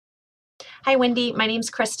Hi, Wendy. My name's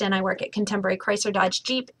Kristen. I work at Contemporary Chrysler Dodge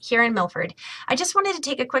Jeep here in Milford. I just wanted to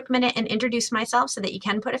take a quick minute and introduce myself so that you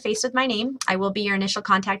can put a face with my name. I will be your initial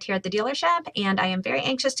contact here at the dealership, and I am very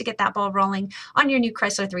anxious to get that ball rolling on your new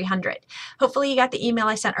Chrysler 300. Hopefully you got the email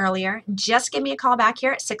I sent earlier. Just give me a call back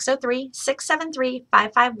here at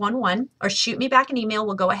 603-673-5511 or shoot me back an email.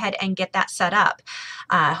 We'll go ahead and get that set up.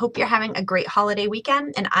 Hope you're having a great holiday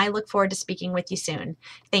weekend, and I look forward to speaking with you soon.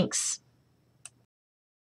 Thanks.